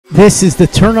This is the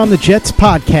Turn on the Jets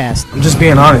podcast. I'm just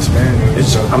being honest,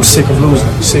 man. I'm sick of losing.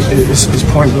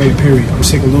 It's point blank, period. I'm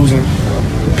sick of losing.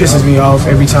 It pisses me off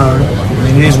every time. I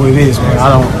mean, it is what it is, man.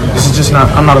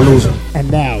 I'm not a loser. And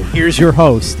now, here's your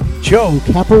host, Joe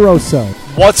Caporoso.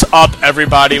 What's up,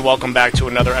 everybody? Welcome back to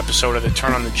another episode of the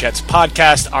Turn on the Jets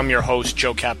podcast. I'm your host,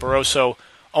 Joe Caporoso,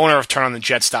 owner of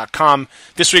TurnOnTheJets.com.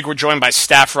 This week, we're joined by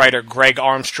staff writer Greg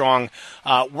Armstrong.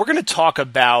 We're going to talk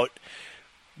about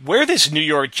where this New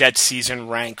York Jets season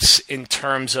ranks in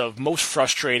terms of most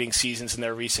frustrating seasons in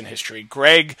their recent history.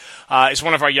 Greg is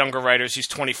one of our younger writers. He's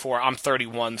 24. I'm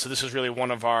 31. So this is really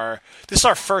this is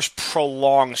our first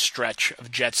prolonged stretch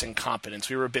of Jets incompetence.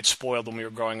 We were a bit spoiled when we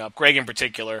were growing up. Greg in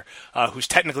particular, who's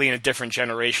technically in a different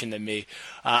generation than me,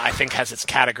 I think has its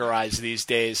categorized these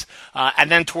days. And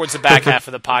then towards the back half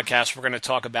of the podcast, we're going to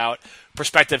talk about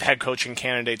prospective head coaching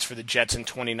candidates for the Jets in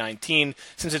 2019,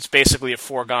 since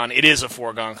it is a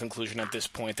foregone conclusion at this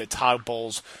point that Todd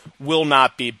Bowles will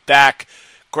not be back.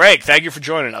 Greg, thank you for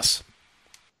joining us.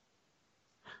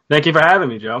 Thank you for having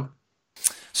me, Joe.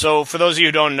 So for those of you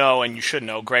who don't know, and you should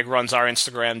know, Greg runs our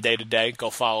Instagram day to day. Go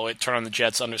follow it. Turn on the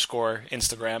Jets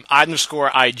 _Instagram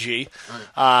 _IG.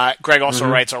 Greg also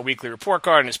writes our weekly report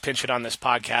card and has pinched it on this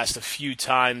podcast a few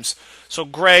times. So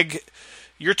Greg,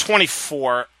 you're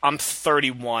 24. I'm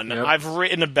 31. Yep. I've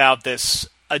written about this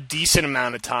a decent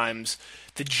amount of times.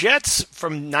 The Jets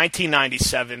from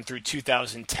 1997 through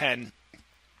 2010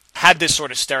 had this sort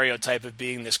of stereotype of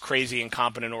being this crazy,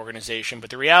 incompetent organization. But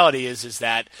the reality is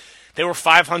that they were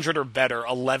 500 or better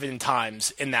 11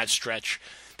 times in that stretch.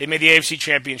 They made the AFC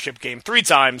Championship game 3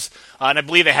 times, and I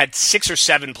believe they had 6 or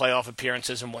 7 playoff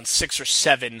appearances and won 6 or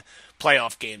 7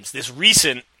 playoff games. This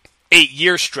recent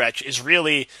 8-year stretch is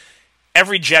really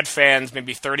every Jet fan's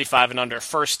maybe 35 and under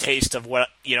first taste of what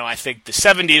I think the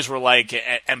 70s were like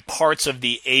and parts of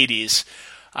the 80s.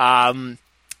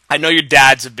 I know your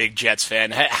dad's a big Jets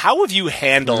fan. How have you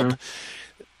handled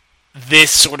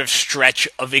this sort of stretch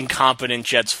of incompetent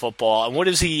Jets football, and what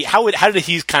is he? How did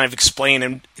he kind of explain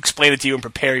it to you and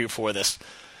prepare you for this?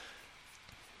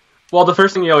 Well, the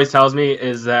first thing he always tells me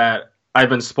is that I've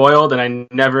been spoiled and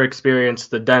I never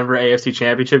experienced the Denver AFC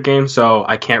Championship game, so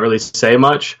I can't really say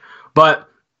much. But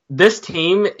this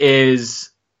team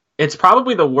it's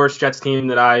probably the worst Jets team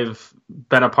that I've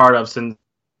been a part of since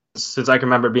I can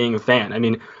remember being a fan. I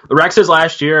mean, the Rex's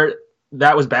last year,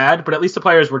 that was bad, but at least the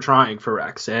players were trying for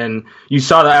Rex, and you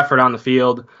saw the effort on the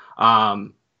field.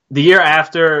 The year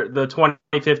after the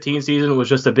 2015 season was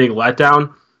just a big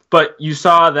letdown, but you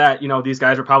saw that these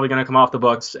guys were probably going to come off the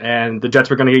books, and the Jets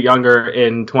were going to get younger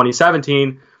in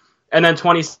 2017, and then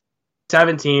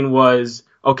 2017 was,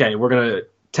 okay, we're going to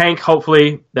tank,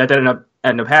 hopefully. That didn't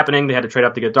end up happening. They had to trade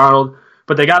up to get Darnold,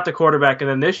 but they got the quarterback, and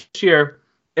then this year,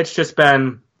 it's just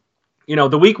been,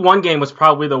 the week 1 game was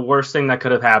probably the worst thing that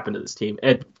could have happened to this team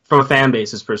from a fan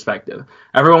base's perspective.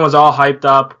 Everyone was all hyped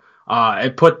up.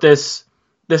 It put this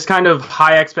kind of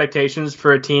high expectations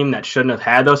for a team that shouldn't have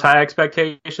had those high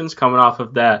expectations coming off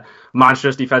of that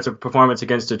monstrous defensive performance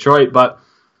against Detroit. But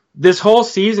this whole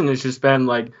season has just been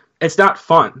it's not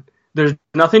fun. There's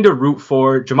nothing to root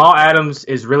for. Jamal Adams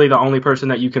is really the only person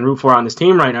that you can root for on this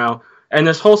team right now. And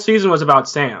this whole season was about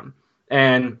Sam.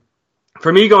 And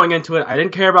for me going into it, I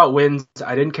didn't care about wins.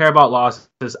 I didn't care about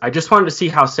losses. I just wanted to see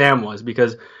how Sam was,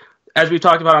 because as we've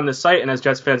talked about on this site and as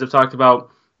Jets fans have talked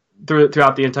about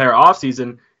throughout the entire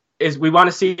offseason, is we want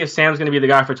to see if Sam's going to be the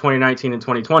guy for 2019 and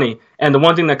 2020. And the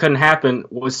one thing that couldn't happen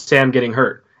was Sam getting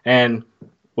hurt. And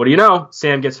what do you know?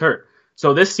 Sam gets hurt.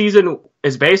 So this season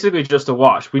is basically just a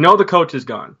wash. We know the coach is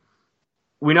gone.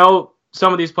 We know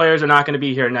some of these players are not going to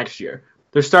be here next year.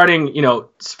 They're starting,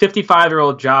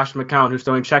 55-year-old Josh McCown, who's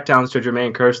throwing checkdowns to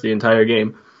Jermaine Kearse the entire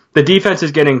game. The defense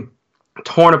is getting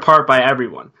torn apart by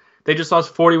everyone. They just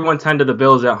lost 41-10 to the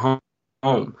Bills at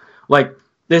home.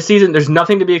 This season, there's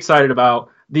nothing to be excited about.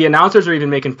 The announcers are even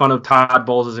making fun of Todd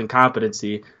Bowles'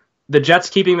 incompetency. The Jets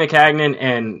keeping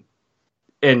Maccagnan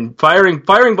and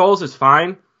firing Bowles is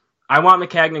fine. I want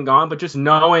Maccagnan gone, but just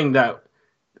knowing that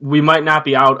we might not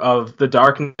be out of the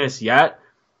darkness yet,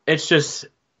 it's just,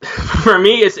 for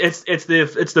me, it's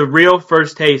the real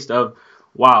first taste of,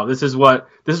 wow, this is what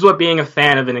being a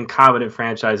fan of an incompetent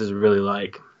franchise is really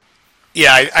like.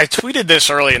 Yeah, I tweeted this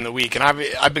early in the week, and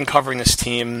I've been covering this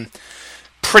team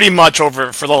pretty much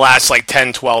for the last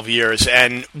 10, 12 years,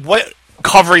 and what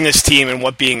covering this team and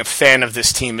what being a fan of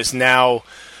this team is now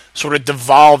sort of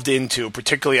devolved into,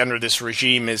 particularly under this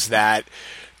regime, is that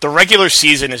the regular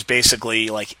season is basically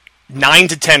 9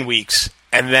 to 10 weeks,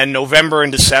 And then November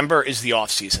and December is the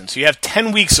offseason. So you have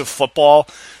 10 weeks of football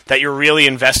that you're really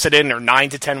invested in, or 9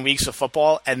 to 10 weeks of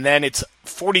football, and then it's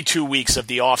 42 weeks of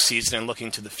the offseason and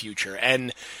looking to the future.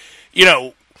 And,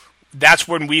 that's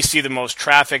when we see the most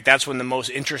traffic. That's when the most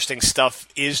interesting stuff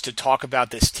is to talk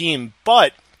about this team.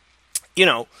 But,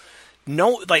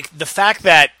 the fact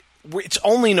that it's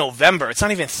only November, it's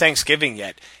not even Thanksgiving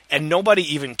yet, and nobody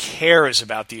even cares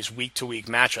about these week-to-week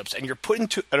matchups. And you're put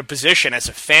into a position as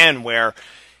a fan where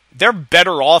they're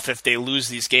better off if they lose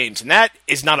these games. And that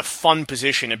is not a fun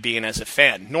position to be in as a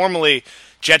fan. Normally,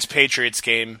 Jets-Patriots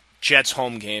game, Jets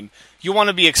home game, you want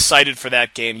to be excited for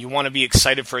that game. You want to be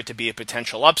excited for it to be a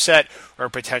potential upset or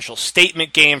a potential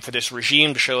statement game for this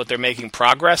regime to show that they're making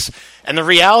progress. And the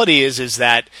reality is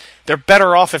that they're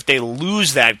better off if they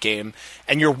lose that game.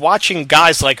 And you're watching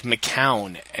guys like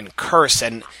McCown and Kearse,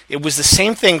 and it was the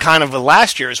same thing kind of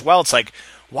last year as well. It's like,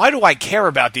 why do I care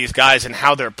about these guys and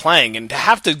how they're playing? And to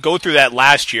have to go through that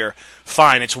last year,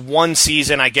 fine, it's one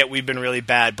season. I get we've been really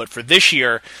bad. But for this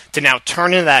year, to now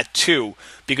turn into that two,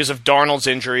 because of Darnold's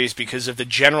injuries, because of the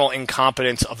general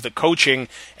incompetence of the coaching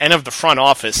and of the front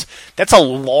office, that's a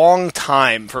long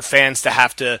time for fans to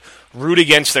have to root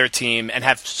against their team and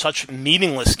have such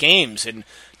meaningless games in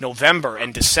November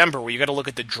and December where you got to look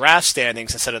at the draft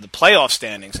standings instead of the playoff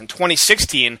standings. And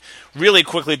 2016 really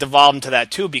quickly devolved into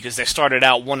that too, because they started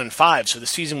out 1-5, so the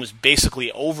season was basically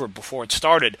over before it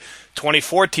started.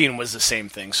 2014 was the same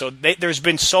thing. So there's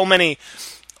been so many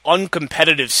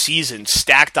uncompetitive seasons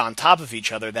stacked on top of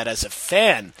each other that as a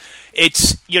fan,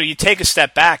 it's, you take a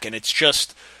step back and it's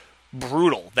just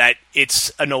brutal that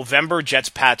it's a November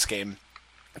Jets-Pats game.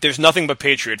 There's nothing but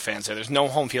Patriot fans there. There's no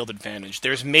home field advantage.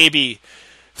 There's maybe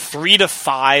 3 to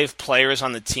 5 players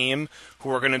on the team who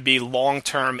are going to be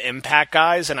long-term impact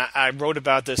guys, and I wrote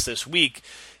about this week.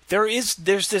 There's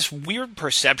this weird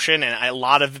perception, and a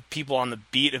lot of people on the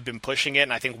beat have been pushing it,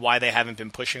 and I think why they haven't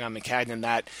been pushing on Maccagnan,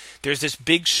 that there's this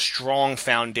big, strong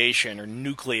foundation or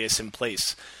nucleus in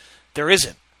place. There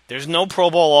isn't. There's no Pro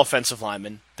Bowl offensive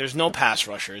linemen. There's no pass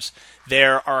rushers.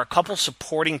 There are a couple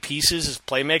supporting pieces as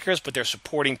playmakers, but they're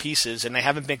supporting pieces, and they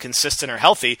haven't been consistent or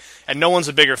healthy, and no one's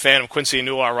a bigger fan of Quincy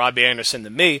Enunwa or Robbie Anderson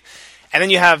than me. And then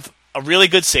you have a really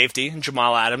good safety,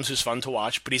 Jamal Adams, who's fun to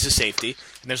watch, but he's a safety,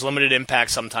 and there's limited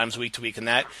impact sometimes week to week in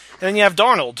that. And then you have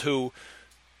Darnold, who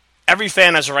every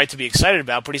fan has a right to be excited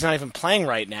about, but he's not even playing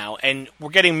right now, and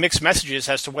we're getting mixed messages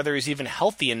as to whether he's even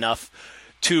healthy enough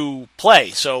to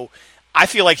play. So I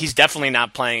feel like he's definitely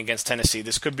not playing against Tennessee.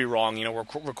 This could be wrong. We're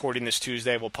recording this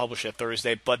Tuesday. We'll publish it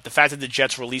Thursday. But the fact that the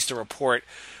Jets released a report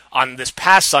on this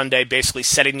past Sunday basically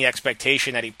setting the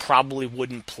expectation that he probably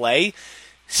wouldn't play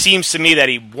seems to me that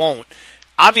he won't.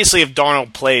 Obviously, if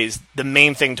Darnold plays, the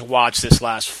main thing to watch this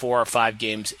last 4 or 5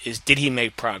 games is, did he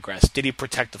make progress? Did he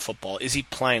protect the football? Is he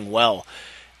playing well?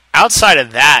 Outside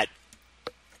of that,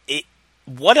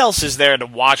 what else is there to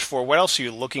watch for? What else are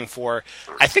you looking for?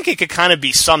 I think it could kind of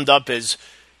be summed up as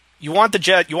you want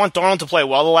Darnold to play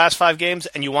well the last 5 games,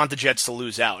 and you want the Jets to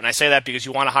lose out. And I say that because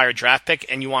you want a higher draft pick,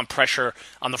 and you want pressure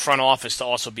on the front office to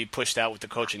also be pushed out with the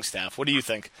coaching staff. What do you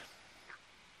think?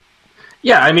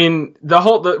 Yeah, I mean,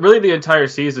 the entire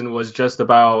season was just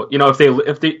about,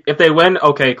 if they win,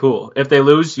 okay, cool. If they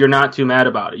lose, you're not too mad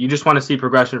about it. You just want to see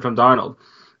progression from Darnold.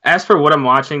 As for what I'm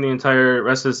watching the entire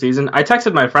rest of the season, I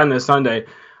texted my friend this Sunday.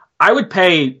 I would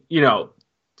pay,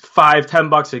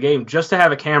 $5-10 a game just to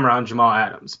have a camera on Jamal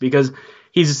Adams, because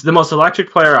he's the most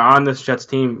electric player on this Jets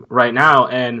team right now.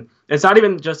 And it's not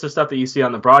even just the stuff that you see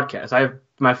on the broadcast.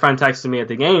 My friend texted me at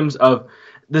the games of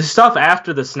the stuff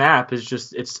after the snap is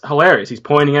just, it's hilarious. He's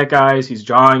pointing at guys, he's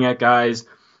jawing at guys.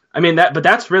 I mean, but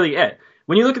that's really it.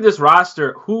 When you look at this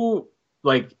roster,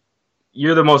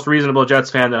 you're the most reasonable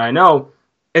Jets fan that I know.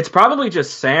 It's probably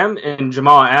just Sam and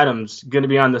Jamal Adams going to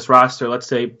be on this roster, let's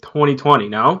say 2020,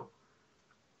 no?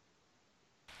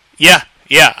 Yeah.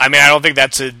 I mean, I don't think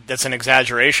that's an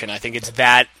exaggeration. I think it's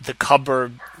that the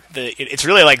cupboard, it's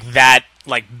really like that,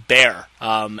 like bare.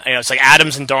 It's like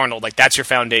Adams and Darnold, like that's your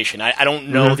foundation. I don't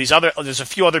know these other. There's a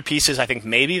few other pieces. I think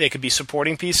maybe they could be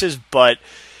supporting pieces, but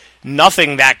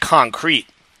nothing that concrete.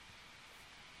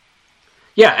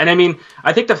 Yeah, and I mean,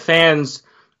 I think the fans.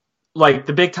 Like,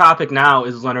 the big topic now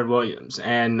is Leonard Williams,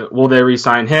 and will they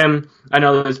re-sign him? I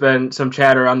know there's been some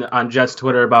chatter on Jets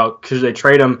Twitter about should they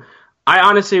trade him. I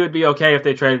honestly would be okay if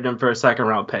they traded him for a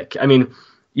second-round pick. I mean,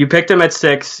 you picked him at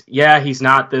 6. Yeah, he's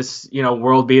not this,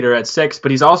 world beater at 6, but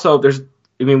he's also,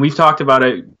 we've talked about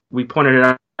it. We pointed it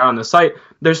out on the site.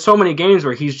 There's so many games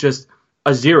where he's just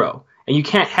a 0, and you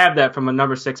can't have that from a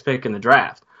number 6 pick in the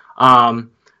draft. But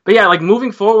yeah,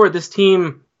 moving forward, this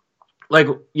team...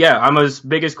 I'm as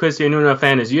big as Quincy Enunwa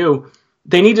fan as you.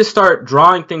 they need to start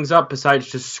drawing things up besides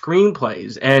just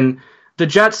screenplays. And the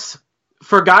Jets,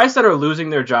 for guys that are losing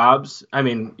their jobs,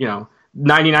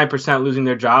 99% losing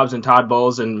their jobs, and Todd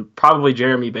Bowles and probably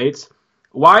Jeremy Bates,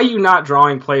 why are you not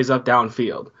drawing plays up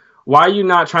downfield? Why are you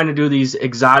not trying to do these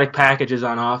exotic packages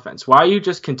on offense? Why are you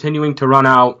just continuing to run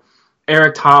out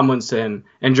Eric Tomlinson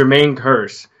and Jermaine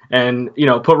Kearse and,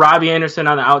 put Robbie Anderson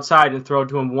on the outside and throw it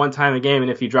to him one time a game,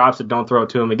 and if he drops it, don't throw it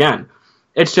to him again?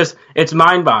 It's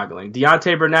mind-boggling.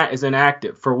 Deontay Burnett is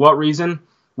inactive. For what reason?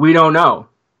 We don't know.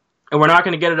 And we're not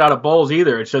going to get it out of Bowles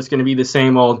either. It's just going to be the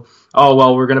same old,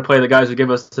 we're going to play the guys who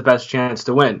give us the best chance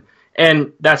to win.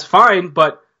 And that's fine,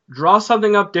 but draw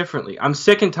something up differently. I'm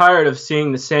sick and tired of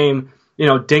seeing the same,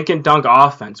 dink and dunk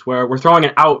offense where we're throwing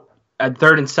it out at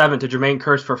 3rd and 7 to Jermaine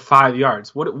Kearse for 5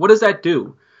 yards. What does that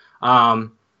do? The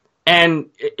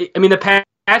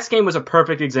Pats game was a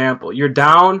perfect example. You're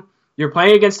down. You're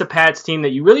playing against a Pats team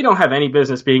that you really don't have any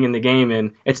business being in the game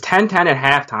in. It's 10-10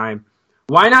 at halftime.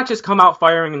 Why not just come out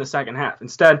firing in the second half?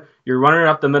 Instead, you're running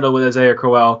up the middle with Isaiah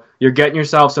Crowell. You're getting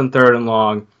yourself some 3rd and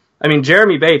long.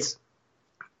 Jeremy Bates,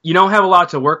 you don't have a lot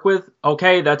to work with.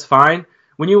 Okay, that's fine.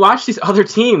 When you watch these other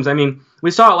teams,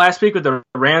 we saw it last week with the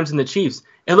Rams and the Chiefs.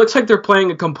 It looks like they're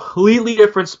playing a completely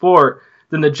different sport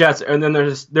than the Jets, and then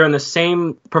they're in the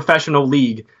same professional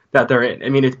league that they're in.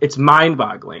 It's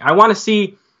mind-boggling. I want to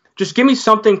see, just give me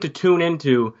something to tune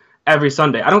into every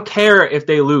Sunday. I don't care if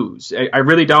they lose. I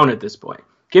really don't at this point.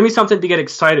 Give me something to get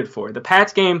excited for. The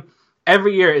Pats game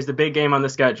every year is the big game on the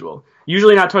schedule.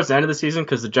 Usually not towards the end of the season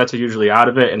because the Jets are usually out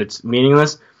of it and it's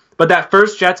meaningless. But that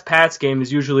first Jets-Pats game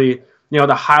is usually,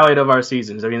 the highlight of our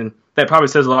seasons. That probably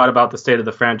says a lot about the state of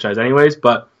the franchise anyways,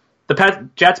 but the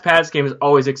Jets-Pats game is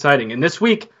always exciting. And this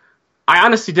week, I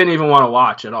honestly didn't even want to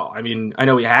watch at all. I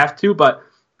know we have to, but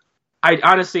I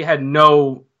honestly had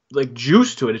no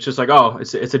juice to it. It's just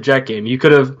it's a Jet game. You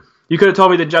could have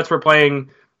told me the Jets were playing,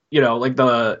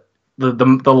 the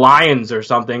Lions or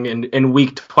something in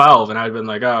week 12, and I'd been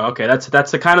like, oh, okay,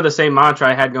 that's the kind of the same mantra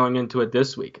I had going into it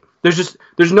this week.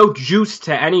 There's no juice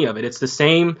to any of it. It's the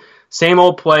same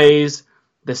old plays,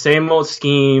 the same old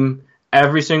scheme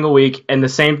every single week, and the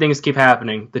same things keep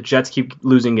happening. The Jets keep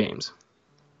losing games.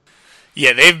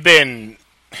 Yeah, they've been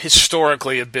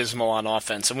historically abysmal on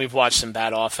offense, and we've watched some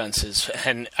bad offenses.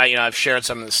 And I've shared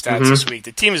some of the stats this week.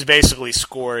 The team has basically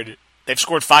scored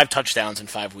 5 touchdowns in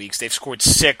 5 weeks. They've scored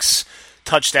 6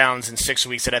 touchdowns in 6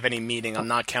 weeks that have any meaning. I'm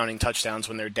not counting touchdowns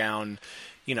when they're down,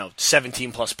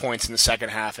 17 plus points in the second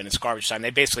half and it's garbage time. They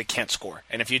basically can't score.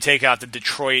 And if you take out the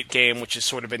Detroit game, which has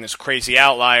sort of been this crazy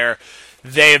outlier,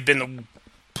 they have been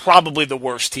probably the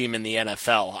worst team in the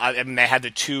NFL. They had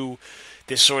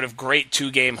this sort of great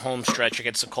 2-game home stretch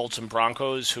against the Colts and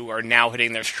Broncos, who are now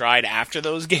hitting their stride after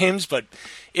those games, but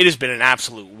it has been an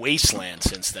absolute wasteland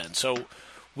since then. So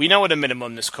we know at a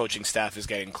minimum this coaching staff is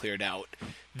getting cleared out.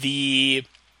 The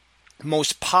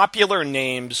most popular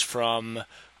names from,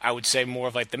 I would say, more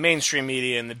of the mainstream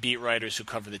media and the beat writers who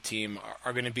cover the team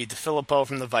are going to be DeFilippo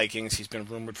from the Vikings. He's been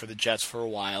rumored for the Jets for a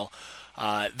while.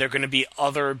 They're going to be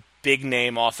other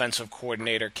big-name offensive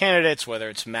coordinator candidates, whether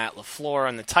it's Matt LaFleur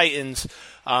on the Titans.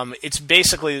 It's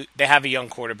basically they have a young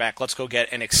quarterback. Let's go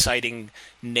get an exciting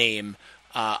name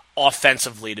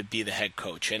offensively to be the head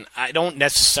coach. And I don't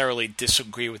necessarily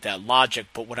disagree with that logic,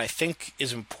 but what I think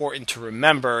is important to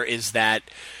remember is that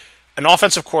an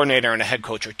offensive coordinator and a head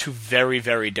coach are two very,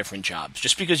 very different jobs.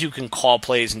 Just because you can call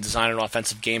plays and design an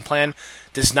offensive game plan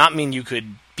does not mean you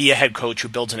could be a head coach who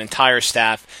builds an entire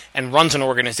staff and runs an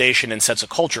organization and sets a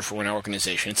culture for an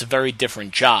organization. It's a very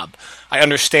different job. I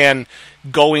understand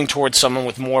going towards someone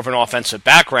with more of an offensive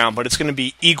background, but it's going to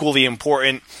be equally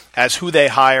important as who they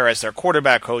hire as their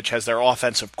quarterback coach, as their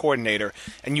offensive coordinator.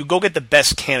 And you go get the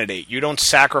best candidate. You don't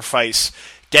sacrifice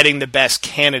getting the best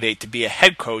candidate to be a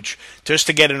head coach just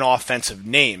to get an offensive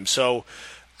name. So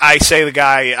I say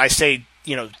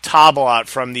Todd a lot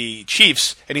from the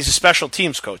Chiefs, and he's a special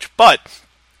teams coach, but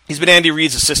he's been Andy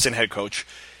Reid's assistant head coach.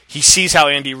 He sees how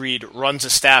Andy Reid runs a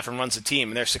staff and runs a team,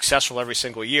 and they're successful every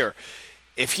single year.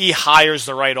 If he hires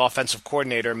the right offensive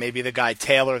coordinator, maybe the guy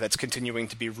Taylor that's continuing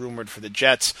to be rumored for the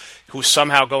Jets, who's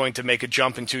somehow going to make a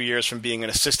jump in 2 years from being an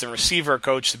assistant receiver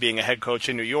coach to being a head coach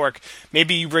in New York,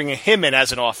 maybe you bring him in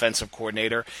as an offensive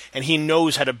coordinator, and he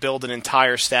knows how to build an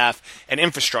entire staff and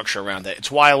infrastructure around it. It's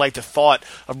why I like the thought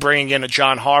of bringing in a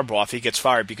John Harbaugh if he gets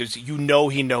fired, because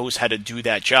he knows how to do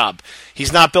that job.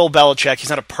 He's not Bill Belichick. He's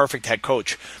not a perfect head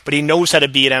coach, but he knows how to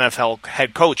be an NFL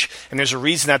head coach, and there's a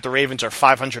reason that the Ravens are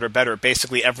 500 or better basically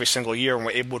basically every single year and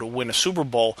were able to win a Super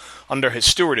Bowl under his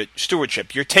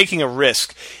stewardship. You're taking a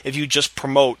risk if you just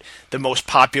promote the most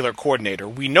popular coordinator.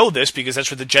 We know this because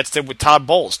that's what the Jets did with Todd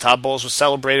Bowles. Todd Bowles was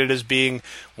celebrated as being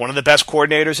one of the best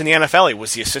coordinators in the NFL. He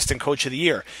was the assistant coach of the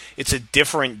year. It's a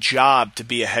different job to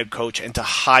be a head coach and to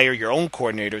hire your own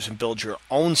coordinators and build your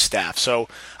own staff. So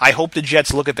I hope the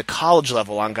Jets look at the college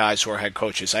level on guys who are head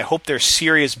coaches. I hope they're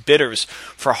serious bidders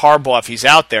for Harbaugh if he's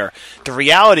out there. The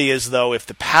reality is, though, if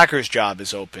the Packers' job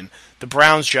is open, the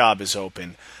Browns' job is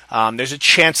open, there's a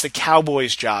chance the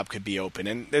Cowboys' job could be open.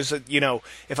 And there's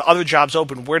if other jobs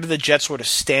open, where do the Jets sort of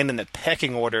stand in the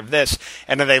pecking order of this?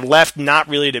 And are they left not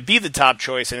really to be the top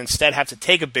choice and instead have to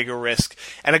take a bigger risk?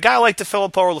 And a guy like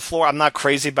DeFilippo or LaFleur, I'm not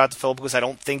crazy about DeFilippo because I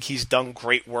don't think he's done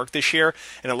great work this year.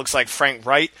 And it looks like Frank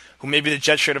Wright, who maybe the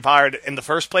Jets should have hired in the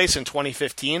first place in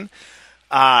 2015,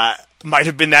 might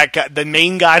have been that guy, the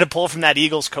main guy to pull from that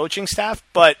Eagles coaching staff.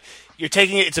 But you're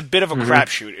taking it; it's a bit of a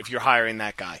crapshoot if you're hiring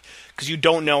that guy because you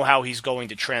don't know how he's going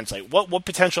to translate. What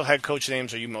potential head coach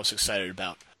names are you most excited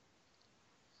about?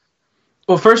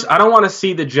 Well, first, I don't want to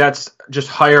see the Jets just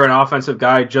hire an offensive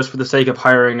guy just for the sake of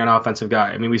hiring an offensive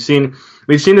guy. I mean, we've seen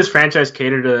this franchise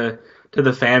cater to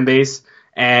the fan base,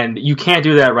 and you can't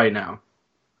do that right now.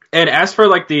 And as for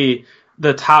like the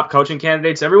top coaching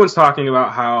candidates, everyone's talking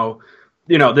about how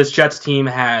this Jets team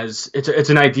it's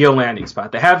an ideal landing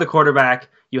spot. They have the quarterback.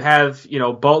 You have,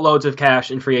 boatloads of cash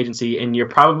in free agency, and you're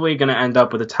probably going to end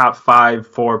up with a top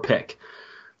 5-4 pick.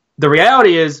 The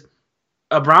reality is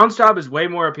a Browns job is way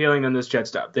more appealing than this Jets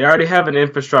job. They already have an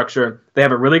infrastructure. They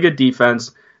have a really good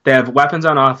defense. They have weapons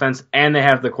on offense, and they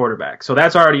have the quarterback. So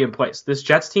that's already in place. This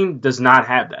Jets team does not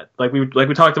have that. Like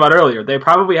we talked about earlier, they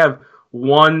probably have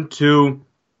 1, 2,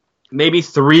 maybe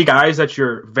 3 guys that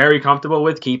you're very comfortable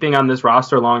with keeping on this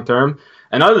roster long term.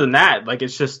 And other than that, like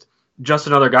it's just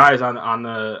another guys on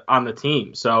the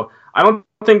team. So I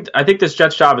think this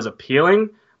Jets job is appealing,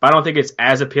 but I don't think it's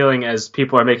as appealing as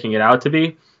people are making it out to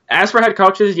be. As for head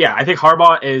coaches, yeah, I think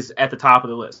Harbaugh is at the top of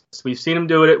the list. We've seen him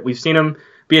do it. We've seen him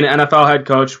be an NFL head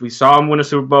coach. We saw him win a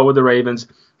Super Bowl with the Ravens.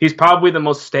 He's probably the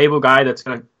most stable guy that's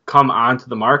going to come onto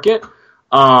the market.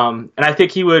 And I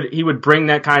think he would bring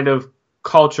that kind of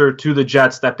culture to the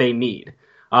Jets that they need.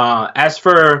 As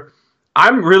for,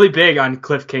 I'm really big on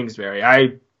Cliff Kingsbury.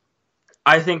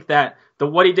 I think that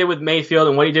what he did with Mayfield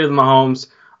and what he did with Mahomes,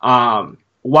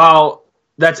 while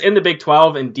that's in the Big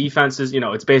 12 and defenses,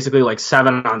 it's basically like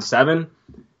 7-on-7,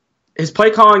 his play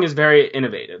calling is very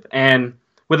innovative. And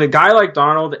with a guy like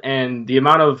Darnold and the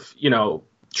amount of,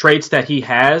 traits that he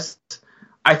has,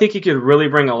 I think he could really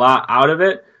bring a lot out of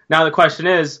it. Now the question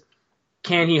is,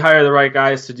 can he hire the right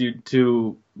guys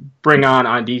to bring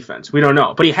on defense? We don't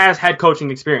know. But he has head coaching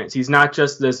experience. He's not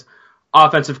just this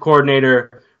offensive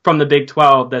coordinator from the Big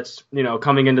 12 that's,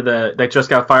 coming into that just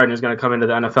got fired and is going to come into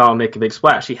the NFL and make a big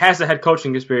splash. He has the head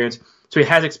coaching experience, so he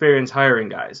has experience hiring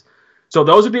guys. So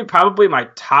those would be probably my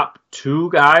top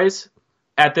 2 guys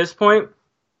at this point.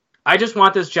 I just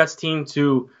want this Jets team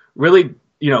to really,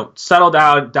 settle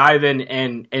down, dive in,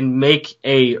 and make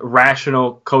a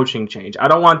rational coaching change. I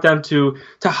don't want them to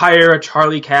hire a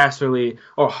Charlie Casserly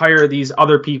or hire these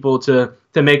other people to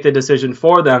make the decision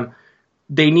for them.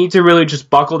 They need to really just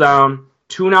buckle down,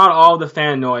 tune out all the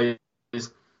fan noise,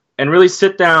 and really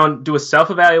sit down, do a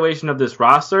self-evaluation of this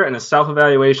roster and a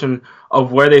self-evaluation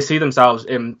of where they see themselves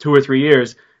in 2 or 3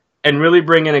 years, and really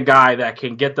bring in a guy that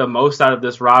can get the most out of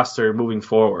this roster moving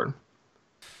forward.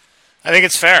 I think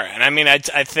it's fair. And I mean, I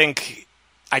think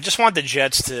I just want the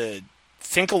Jets to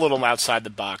think a little outside the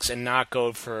box and not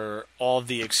go for all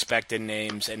the expected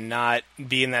names and not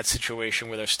be in that situation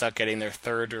where they're stuck getting their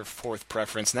 3rd or 4th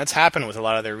preference. And that's happened with a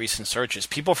lot of their recent searches.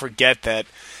 People forget that,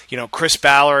 Chris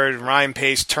Ballard and Ryan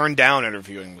Pace turned down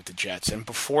interviewing with the Jets. And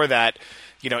before that,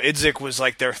 Idzik was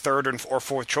like their 3rd or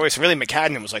 4th choice. And really,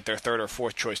 McCagnon was like their 3rd or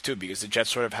 4th choice, too, because the Jets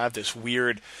sort of have this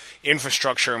weird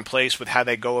infrastructure in place with how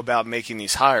they go about making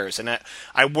these hires. And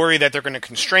I worry that they're going to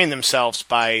constrain themselves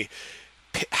by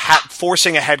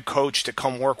forcing a head coach to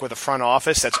come work with a front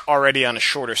office that's already on a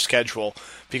shorter schedule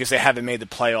because they haven't made the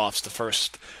playoffs the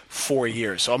first 4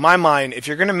 years. So in my mind, if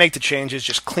you're going to make the changes,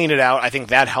 just clean it out. I think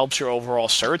that helps your overall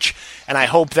search. And I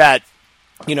hope that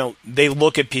they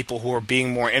look at people who are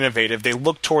being more innovative. They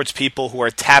look towards people who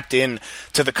are tapped in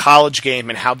to the college game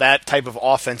and how that type of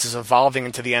offense is evolving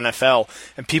into the NFL,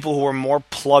 and people who are more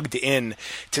plugged in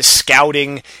to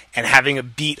scouting and having a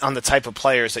beat on the type of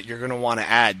players that you're going to want to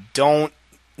add. Don't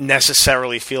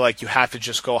necessarily feel like you have to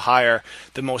just go hire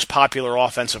the most popular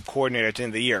offensive coordinator at the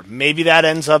end of the year. Maybe that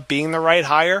ends up being the right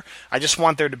hire. I just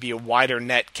want there to be a wider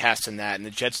net cast in that and the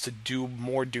Jets to do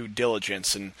more due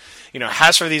diligence. And,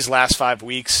 as for these last 5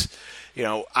 weeks,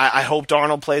 I hope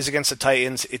Darnold plays against the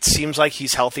Titans. It seems like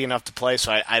he's healthy enough to play,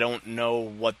 so I don't know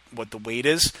what the weight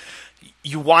is.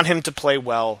 You want him to play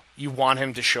well. You want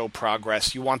him to show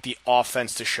progress. You want the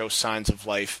offense to show signs of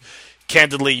life.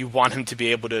 Candidly, you want him to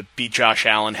be able to beat Josh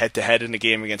Allen head-to-head in the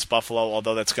game against Buffalo,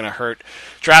 although that's going to hurt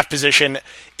draft position.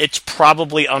 It's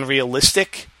probably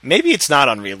unrealistic. Maybe it's not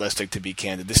unrealistic, to be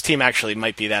candid. This team actually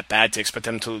might be that bad to expect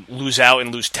them to lose out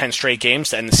and lose 10 straight games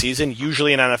to end the season.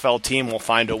 Usually an NFL team will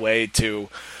find a way to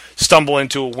stumble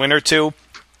into a win or two.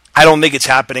 I don't think it's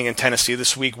happening in Tennessee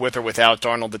this week, with or without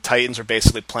Darnold. The Titans are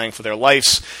basically playing for their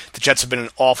lives. The Jets have been an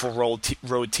awful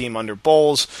road team under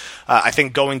Bowles. I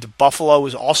think going to Buffalo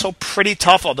is also pretty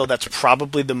tough, although that's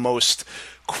probably the most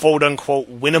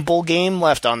quote-unquote winnable game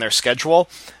left on their schedule.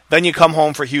 Then you come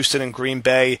home for Houston and Green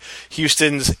Bay.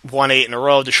 Houston's won 8 in a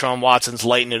row. Deshaun Watson's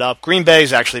lighting it up. Green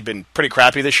Bay's actually been pretty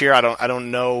crappy this year. I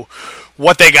don't know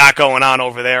what they got going on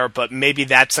over there, but maybe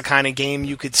that's the kind of game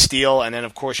you could steal. And then,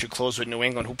 of course, you close with New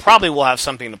England, who probably will have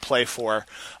something to play for,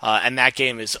 and that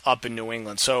game is up in New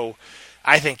England. So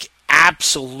I think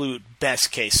absolute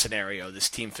best case scenario, this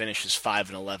team finishes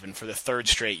 5-11 for the third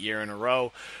straight year in a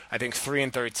row. I think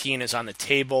 3-13 is on the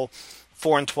table.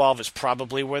 4-12 is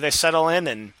probably where they settle in,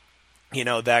 and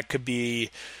that could be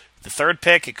the third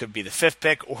pick, it could be the fifth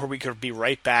pick, or we could be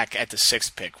right back at the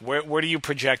sixth pick. Where do you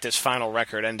project this final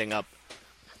record ending up?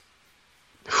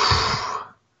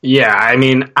 Yeah, I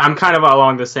mean, I'm kind of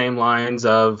along the same lines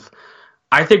of,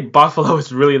 I think Buffalo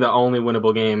is really the only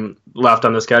winnable game left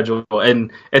on the schedule,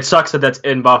 and it sucks that that's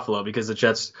in Buffalo because the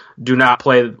Jets do not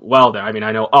play well there. I mean,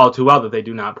 I know all too well that they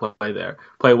do not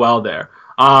play well there.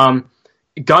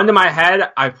 Gun to my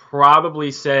head, I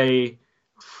probably say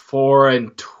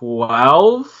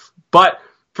 4-12, but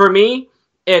for me,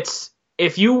 it's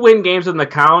if you win games with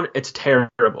McCown, it's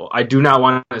terrible. I do not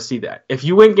want to see that. If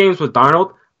you win games with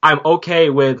Darnold, I'm okay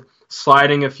with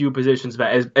sliding a few positions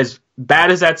back. As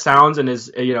bad as that sounds, and as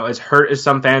hurt as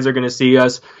some fans are going to see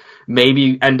us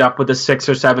maybe end up with a 6th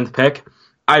or 7th pick,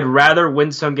 I'd rather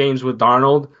win some games with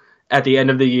Darnold at the end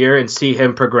of the year and see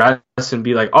him progress and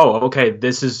be like, oh, okay,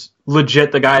 this is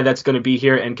legit the guy that's going to be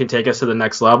here and can take us to the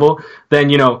next level, than,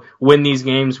 win these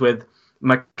games with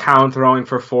McCown throwing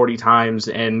for 40 times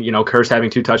and, Kearse having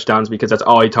 2 touchdowns because that's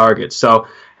all he targets. So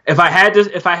if I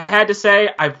had to say,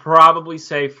 I'd probably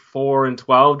say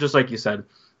 4-12, just like you said.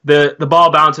 The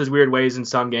ball bounces weird ways in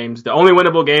some games. The only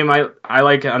winnable game I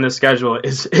like on this schedule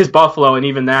is Buffalo, and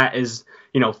even that is,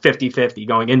 50-50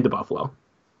 going into Buffalo.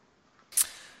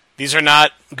 These are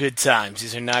not good times.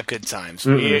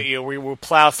 Mm-hmm. We will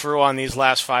plow through on these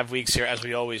last 5 weeks here, as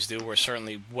we always do. We're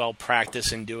certainly well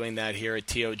practiced in doing that here at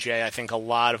TOJ. I think a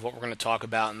lot of what we're going to talk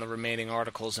about in the remaining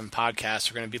articles and podcasts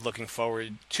are going to be looking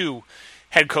forward to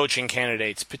head coaching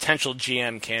candidates, potential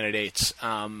GM candidates,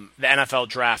 the NFL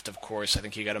draft, of course. I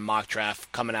think you got a mock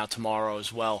draft coming out tomorrow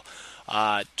as well.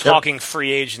 Talking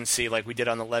free agency like we did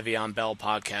on the Le'Veon Bell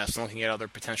podcast and looking at other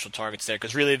potential targets there,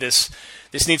 because really this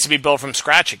needs to be built from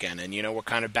scratch again, and we're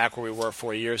kind of back where we were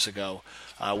 4 years ago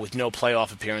with no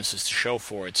playoff appearances to show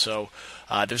for it. So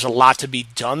there's a lot to be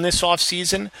done this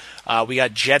offseason. We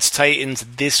got Jets-Titans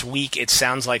this week. It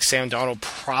sounds like Sam Darnold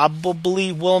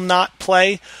probably will not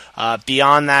play.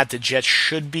 Beyond that, the Jets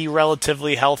should be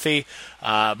relatively healthy.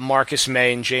 Marcus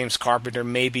May and James Carpenter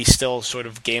may be still sort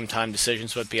of game-time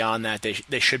decisions, but beyond that,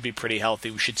 they should be pretty healthy.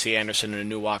 We should see Anderson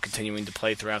and Anua continuing to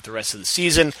play throughout the rest of the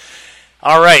season.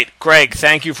 All right, Greg,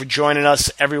 thank you for joining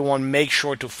us. Everyone, make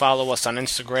sure to follow us on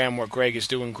Instagram, where Greg is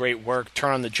doing great work.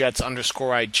 Turn on the Jets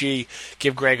 _IG.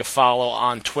 Give Greg a follow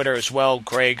on Twitter as well,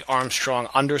 Greg Armstrong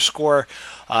 _.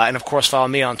 And, of course, follow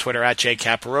me on Twitter at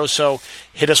 @JCaparoso.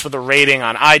 Hit us with a rating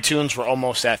on iTunes. We're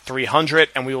almost at 300,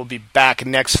 and we will be back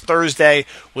next Thursday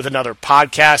with another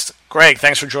podcast. Greg,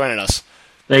 thanks for joining us.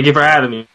 Thank you for having me.